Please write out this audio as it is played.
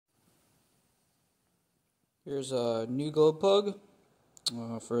Here's a new glow plug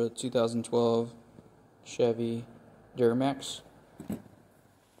for the 2012 Chevy Duramax.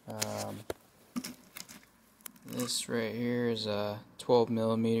 This right here is a 12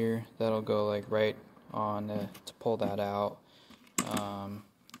 millimeter. That'll go like right on to pull that out.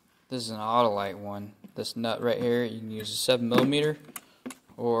 This is an Autolite one. This nut right here, you can use a 7 millimeter,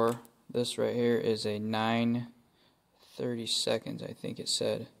 or this right here is a 9/32, I think it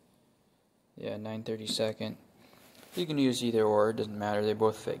said. Yeah, 9/32. You can use either or, it doesn't matter, they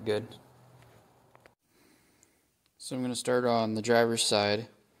both fit good. So I'm going to start on the driver's side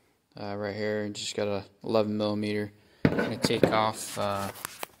right here, and just got a 11 millimeter. I'm going to take off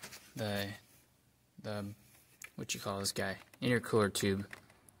the what you call this guy, intercooler tube.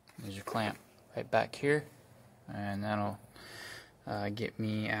 There's your clamp right back here, and that'll get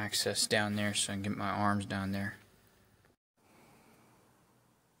me access down there so I can get my arms down there.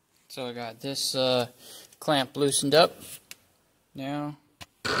 So I got this clamp loosened up now.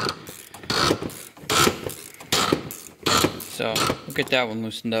 So we'll get that one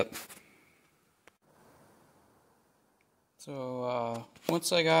loosened up. So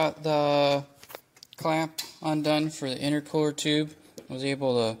once I got the clamp undone for the intercooler tube, I was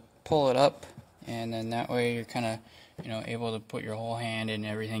able to pull it up, and then that way you're kind of, able to put your whole hand and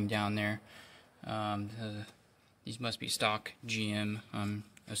everything down there. These must be stock GM, I'm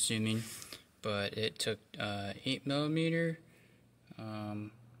assuming, but it took 8 millimeter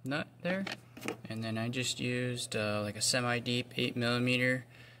nut there, and then I just used like a semi-deep 8 millimeter.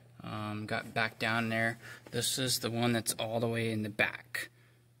 Got back down there. This is the one that's all the way in the back,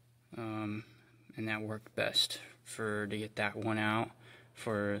 and that worked best to get that one out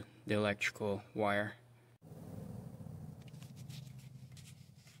for the electrical wire.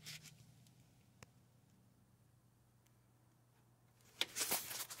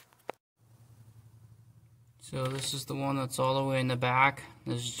 So this is the one that's all the way in the back.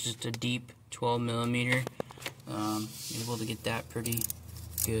 This is just a deep 12 millimeter. Able to get that pretty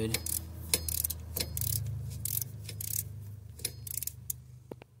good.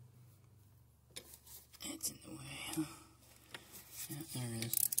 It's in the way, huh? Yeah, there it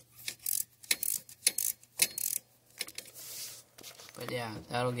is. But yeah,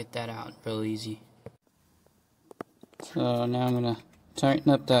 that'll get that out real easy. So now I'm going to tighten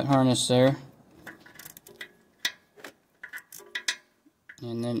up that harness there.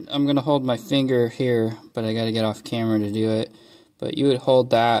 And then I'm going to hold my finger here, but I got to get off camera to do it. But you would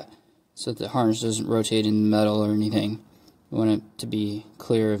hold that so that the harness doesn't rotate in the metal or anything. You want it to be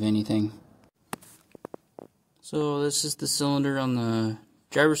clear of anything. So this is the cylinder on the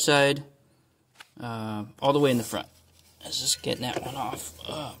driver's side, all the way in the front. I was just getting that one off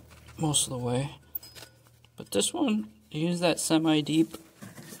most of the way. But this one, I used that semi-deep.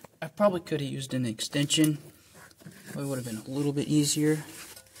 I probably could have used an extension. It would have been a little bit easier,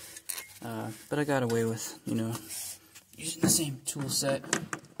 but I got away with, using the same tool set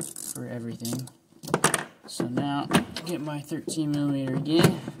for everything. So now, get my 13 millimeter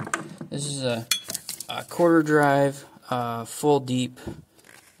again. This is a quarter drive, full deep.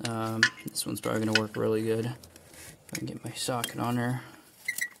 This one's probably going to work really good. I can get my socket on there.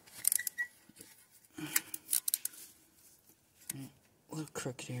 A little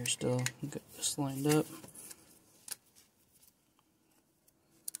crooked here still. Get this lined up.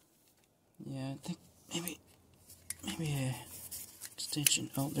 Yeah, I think maybe a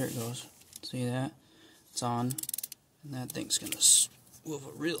extension. Oh, there it goes. See that? It's on, and that thing's gonna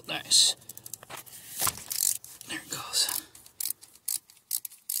swivel real nice. There it goes.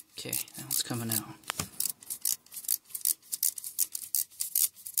 Okay, that one's coming out.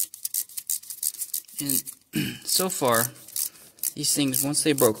 And so far, these things, once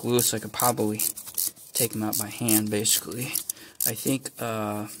they broke loose, I could probably take them out by hand, basically. I think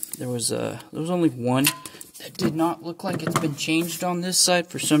there was only one that did not look like it's been changed on this side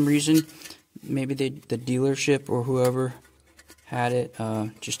for some reason. Maybe the dealership or whoever had it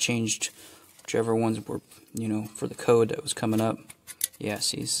just changed whichever ones were, for the code that was coming up. Yeah,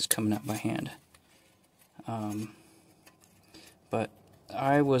 see, this is coming up by hand. But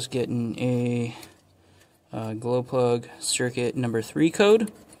I was getting a glow plug circuit number 3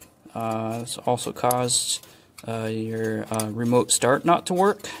 code. This also caused your remote start not to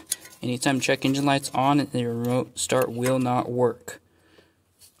work. Anytime check engine light's on, the remote start will not work.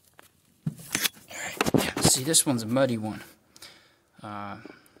 Alright, yeah, see, this one's a muddy one. The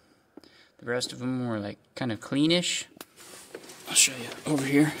rest of them were like kind of cleanish. I'll show you over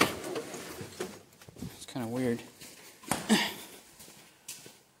here. It's kind of weird.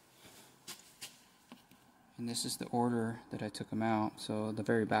 And this is the order that I took them out. So the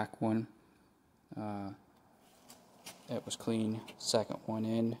very back one it was clean. Second one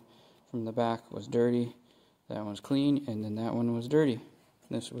in from the back was dirty. That one's clean, and then that one was dirty.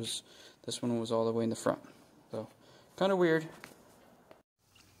 This one was all the way in the front. So kind of weird.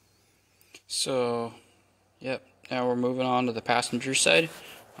 So, yep. Now we're moving on to the passenger side.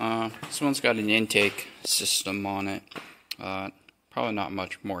 This one's got an intake system on it. Probably not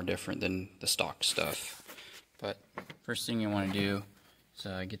much more different than the stock stuff. But first thing you want to do is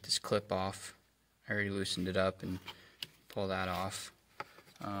get this clip off. I already loosened it up and pull that off.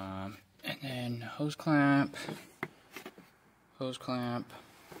 And then hose clamp. And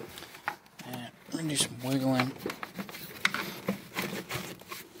we're going to do some wiggling.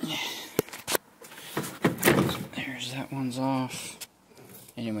 There's that one's off.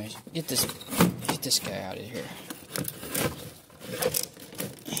 Anyways, get this guy out of here.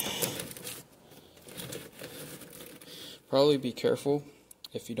 Probably be careful.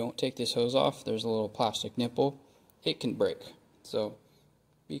 If you don't take this hose off, there's a little plastic nipple. It can break. So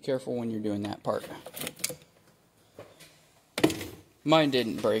be careful when you're doing that part. Mine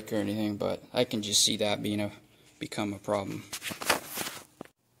didn't break or anything, but I can just see that become a problem.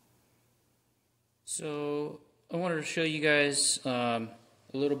 So I wanted to show you guys a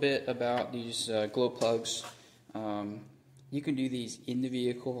little bit about these glow plugs. You can do these in the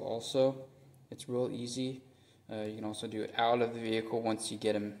vehicle also. It's real easy. You can also do it out of the vehicle once you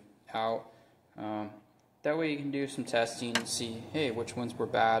get them out. That way you can do some testing and see, hey, which ones were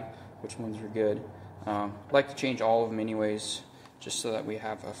bad, which ones were good. I'd like to change all of them anyways, just so that we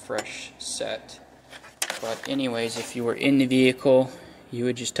have a fresh set. But anyways, if you were in the vehicle, you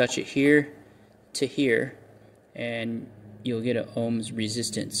would just touch it here to here, and you'll get an ohms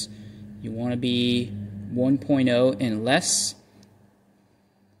resistance. You want to be 1.0 and less.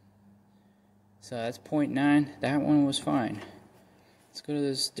 So that's 0.9. That one was fine. Let's go to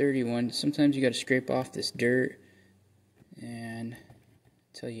this dirty one. Sometimes you got to scrape off this dirt and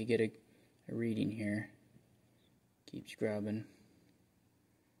until you get a reading here. Keep scrubbing.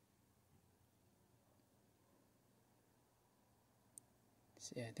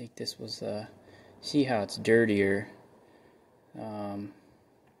 See, I think this was see how it's dirtier.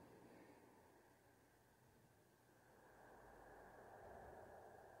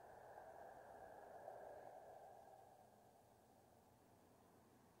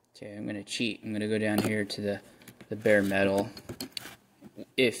 Okay, I'm gonna cheat. I'm gonna go down here to the bare metal.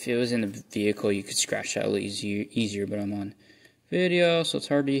 If it was in the vehicle, you could scratch that a little easier, but I'm on video, so it's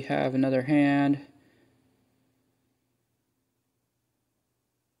hard to have another hand.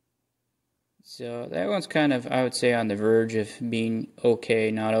 So that one's kind of, I would say, on the verge of being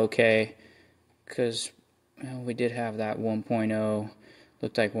okay, not okay, because we did have that 1.0,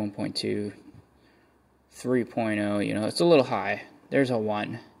 looked like 1.2, 3.0, it's a little high. There's a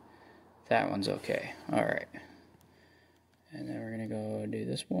 1. That one's okay. Alright. And then we're going to go do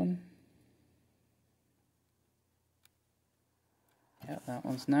this one. Yeah, that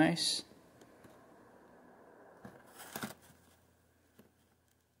one's nice.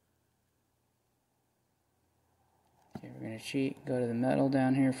 Okay, we're going to cheat, go to the metal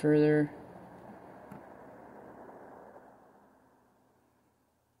down here further.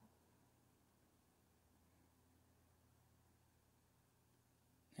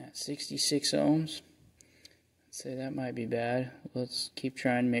 At 66 ohms. Let's say that might be bad. Let's keep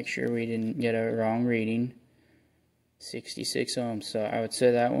trying to make sure we didn't get a wrong reading. 66 ohms. So I would say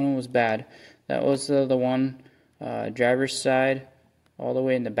that one was bad. That was the one driver's side all the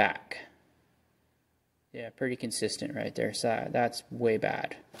way in the back. Yeah, pretty consistent right there. So that's way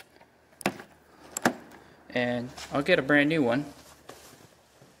bad. And I'll get a brand new one.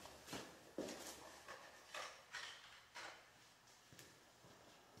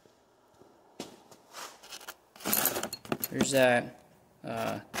 There's that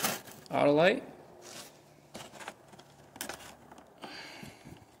auto light.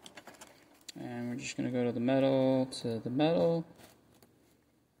 And we're just going to go to the metal, 0.1,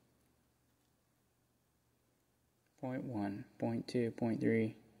 0.2,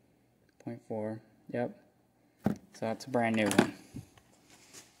 0.3, 0.4. Yep. So that's a brand new one.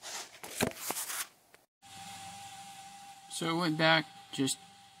 So I went back, just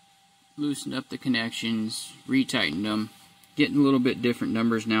loosened up the connections, retightened them. Getting a little bit different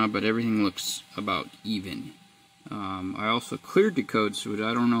numbers now, but everything looks about even. I also cleared the code switch.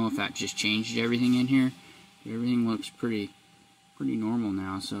 I don't know if that just changed everything in here. But everything looks pretty normal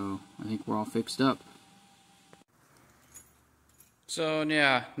now, so I think we're all fixed up. So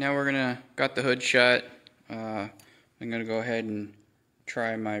yeah, now we're got the hood shut. I'm gonna go ahead and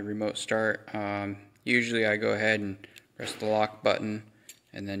try my remote start. Usually I go ahead and press the lock button,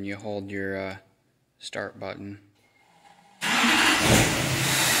 and then you hold your start button.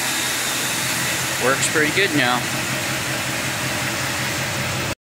 Works pretty good now.